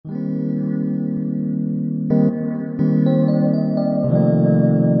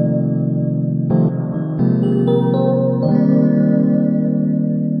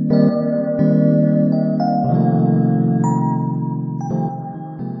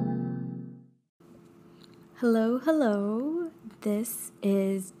Hello, hello. This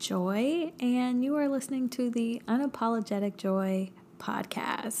is Joy, and you are listening to the Unapologetic Joy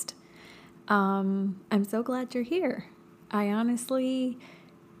podcast. I'm so glad you're here. I honestly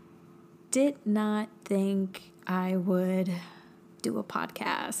did not think I would do a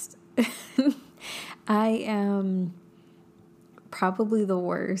podcast. I am probably the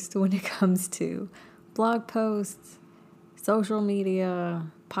worst when it comes to blog posts, social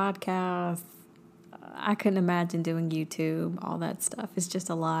media, podcasts. I couldn't imagine doing YouTube, all that stuff. It's just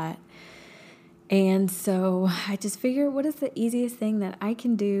a lot. And so I just figured, what is the easiest thing that I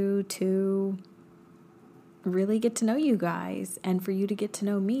can do to really get to know you guys and for you to get to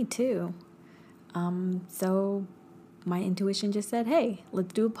know me too? So my intuition just said, hey,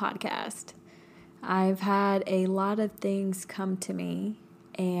 let's do a podcast. I've had a lot of things come to me,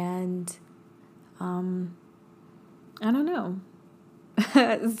 and I don't know.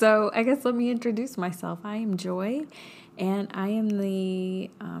 So I guess let me introduce myself. I am Joy, and I am the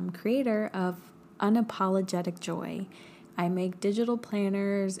creator of Unapologetic Joy. I make digital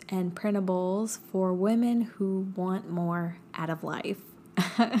planners and printables for women who want more out of life.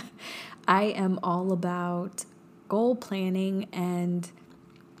 I am all about goal planning and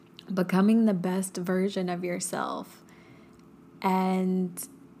becoming the best version of yourself. And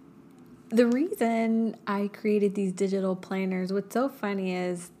the reason I created these digital planners, what's so funny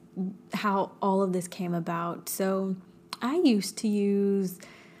is how all of this came about. So I used to use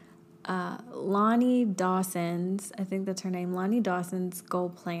Lonnie Dawson's, I think that's her name, Lonnie Dawson's goal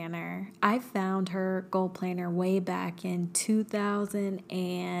planner. I found her goal planner way back in 2000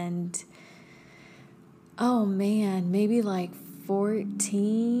 and, maybe like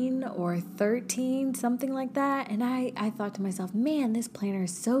 14 or 13, something like that. And I thought to myself, man, this planner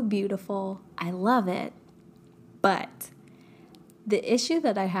is so beautiful. I love it. But the issue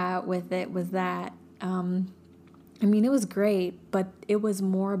that I had with it was that, it was great, but it was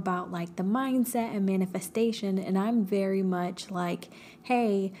more about like the mindset and manifestation. And I'm very much like,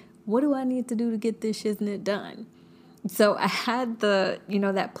 hey, what do I need to do to get this shiznit done? So I had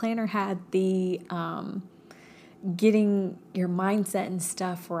that planner had the, getting your mindset and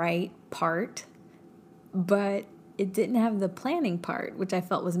stuff right part, but it didn't have the planning part, which I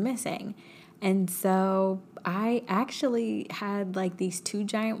felt was missing. And so I actually had like these two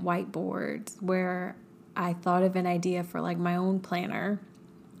giant whiteboards where I thought of an idea for like my own planner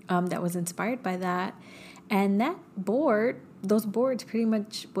that was inspired by that. And those boards pretty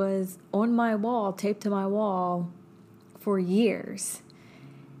much was on my wall, taped to my wall for years.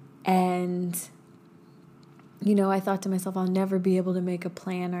 And I thought to myself, I'll never be able to make a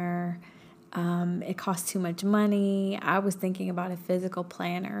planner. It costs too much money. I was thinking about a physical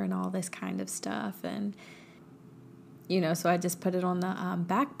planner and all this kind of stuff. And, so I just put it on the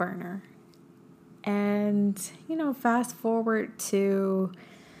back burner. And, fast forward to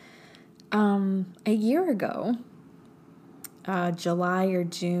a year ago, July or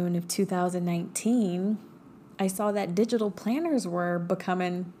June of 2019, I saw that digital planners were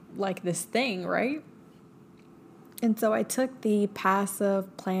becoming like this thing, right? And so I took the Passive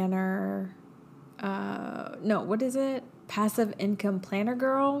Income Planner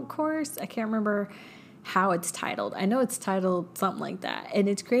Girl course. I can't remember how it's titled. I know it's titled something like that. And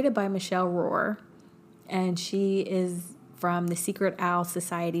it's created by Michelle Rohr. And she is from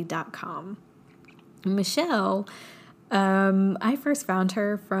thesecretowlsociety.com. Michelle, I first found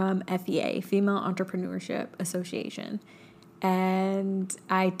her from FEA, Female Entrepreneurship Association. And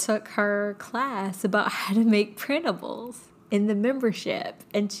I took her class about how to make printables in the membership.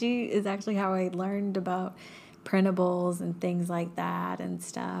 And she is actually how I learned about printables and things like that and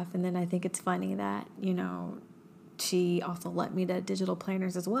stuff. And then I think it's funny that, she also let me to digital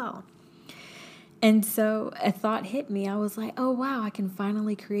planners as well. And so a thought hit me. I was like, oh, wow, I can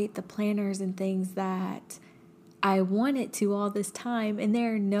finally create the planners and things that I wanted to all this time. And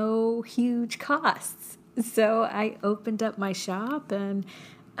there are no huge costs. So I opened up my shop, and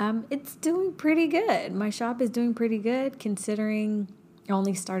it's doing pretty good. My shop is doing pretty good considering I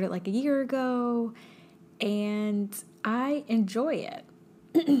only started like a year ago, and I enjoy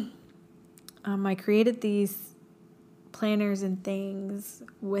it. I created these planners and things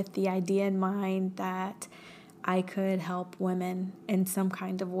with the idea in mind that I could help women in some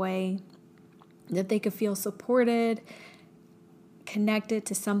kind of way, that they could feel supported, connected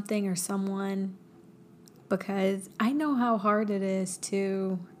to something or someone. Because I know how hard it is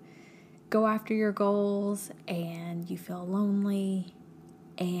to go after your goals and you feel lonely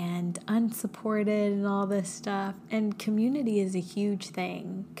and unsupported and all this stuff. And community is a huge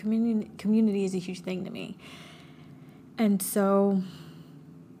thing. Community is a huge thing to me. And so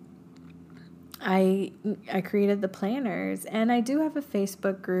I created the planners, and I do have a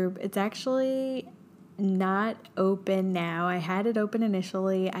Facebook group. It's actually not open now. I had it open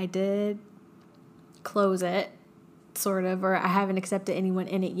initially. I did close it, sort of, or I haven't accepted anyone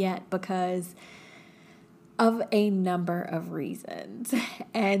in it yet because of a number of reasons.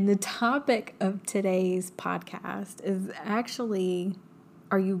 And the topic of today's podcast is actually,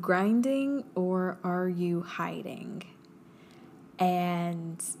 are you grinding or are you hiding?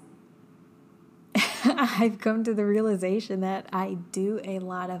 And I've come to the realization that I do a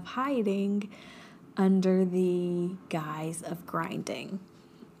lot of hiding under the guise of grinding.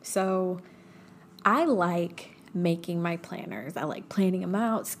 So I like making my planners. I like planning them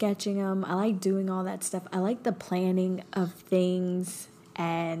out, sketching them. I like doing all that stuff. I like the planning of things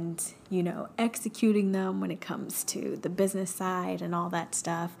and, executing them when it comes to the business side and all that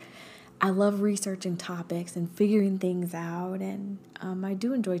stuff. I love researching topics and figuring things out. And I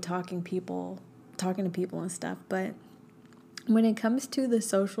do enjoy talking to people and stuff. But when it comes to the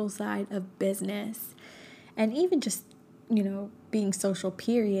social side of business and even just, being social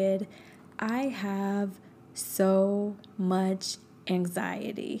period, I have so much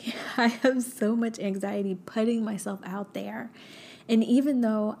anxiety. I have so much anxiety putting myself out there. And even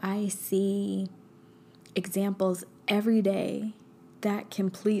though I see examples every day that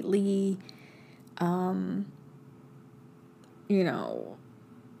completely,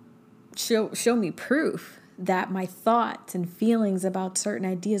 show me proof that my thoughts and feelings about certain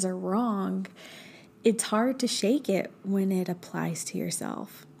ideas are wrong, it's hard to shake it when it applies to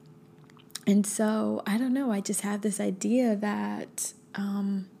yourself. And so, I don't know, I just have this idea that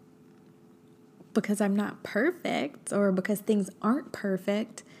because I'm not perfect or because things aren't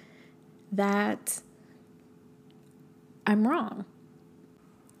perfect, that I'm wrong.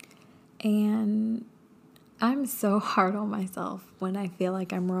 And I'm so hard on myself when I feel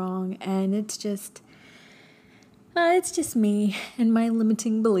like I'm wrong. And it's just me and my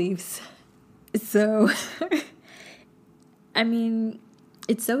limiting beliefs. So, I mean,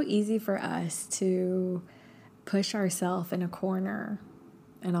 it's so easy for us to push ourselves in a corner,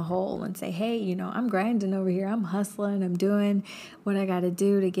 in a hole, and say, hey, I'm grinding over here. I'm hustling. I'm doing what I got to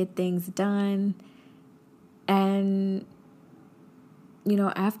do to get things done. And,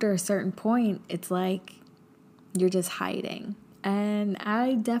 after a certain point, it's like you're just hiding. And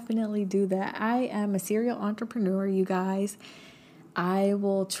I definitely do that. I am a serial entrepreneur, you guys. I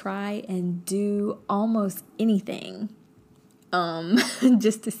will try and do almost anything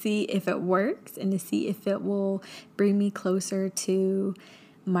just to see if it works and to see if it will bring me closer to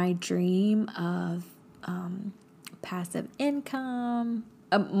my dream of passive income,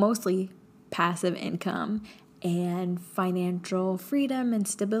 mostly passive income, and financial freedom and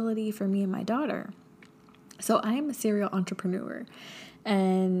stability for me and my daughter. So I am a serial entrepreneur,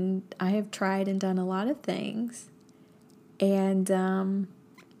 and I have tried and done a lot of things. And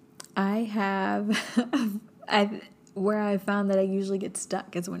I have, where I found that I usually get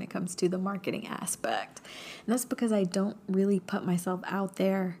stuck is when it comes to the marketing aspect. And that's because I don't really put myself out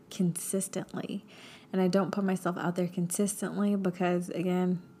there consistently. And I don't put myself out there consistently because,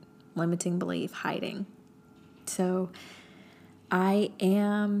 again, limiting belief, hiding. So I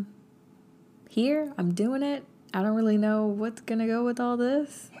am here. I'm doing it. I don't really know what's going to go with all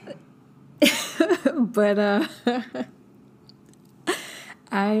this. But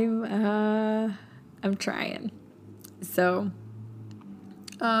I'm trying. So,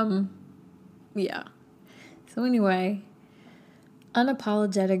 yeah. So anyway,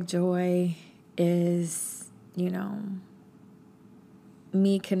 unapologetic joy is,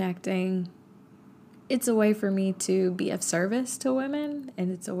 me connecting. It's a way for me to be of service to women,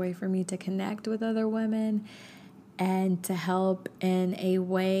 and it's a way for me to connect with other women and to help in a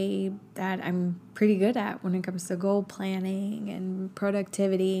way that I'm pretty good at when it comes to goal planning and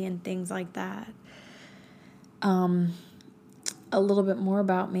productivity and things like that. A little bit more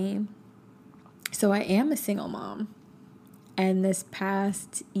about me. So I am a single mom, and this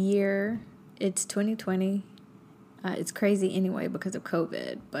past year, it's 2020. It's crazy anyway because of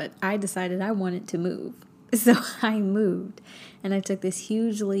COVID, but I decided I wanted to move. So I moved, and I took this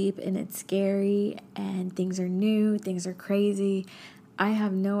huge leap, and it's scary, and things are new, things are crazy. I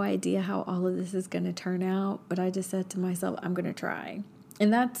have no idea how all of this is going to turn out, but I just said to myself, I'm going to try.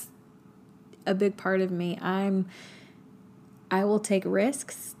 And that's a big part of me. I will take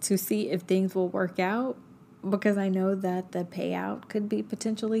risks to see if things will work out because I know that the payout could be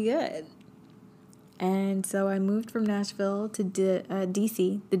potentially good. And so I moved from Nashville to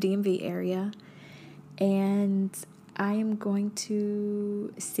DC, the DMV area, and I am going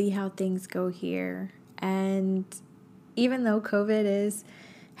to see how things go here. And even though COVID is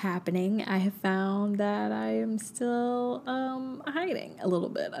happening, I have found that I am still hiding a little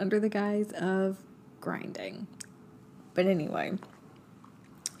bit under the guise of grinding. But anyway,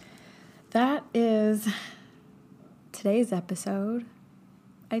 that is today's episode.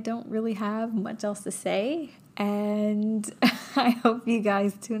 I don't really have much else to say, and I hope you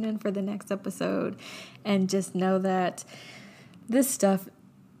guys tune in for the next episode and just know that this stuff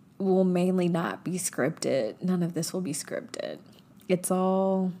will mainly not be scripted. None of this will be scripted. It's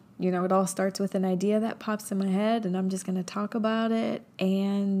all, it all starts with an idea that pops in my head, and I'm just going to talk about it,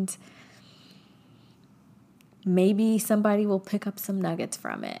 and maybe somebody will pick up some nuggets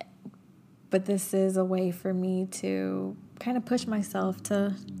from it. But this is a way for me to kind of push myself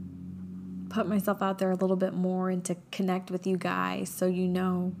to put myself out there a little bit more and to connect with you guys so you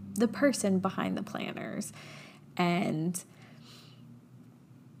know the person behind the planners. And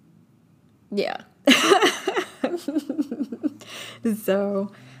yeah.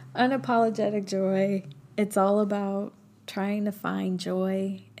 So, unapologetic joy. It's all about trying to find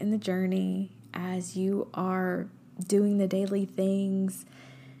joy in the journey as you are doing the daily things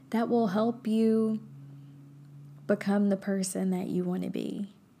that will help you become the person that you want to be.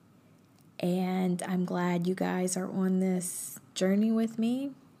 And I'm glad you guys are on this journey with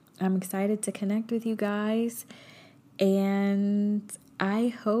me. I'm excited to connect with you guys. And I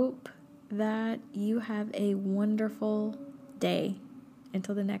hope that you have a wonderful day.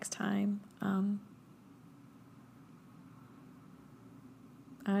 Until the next time,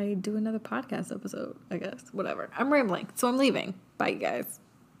 I do another podcast episode, I guess. Whatever. I'm rambling, so I'm leaving. Bye, you guys.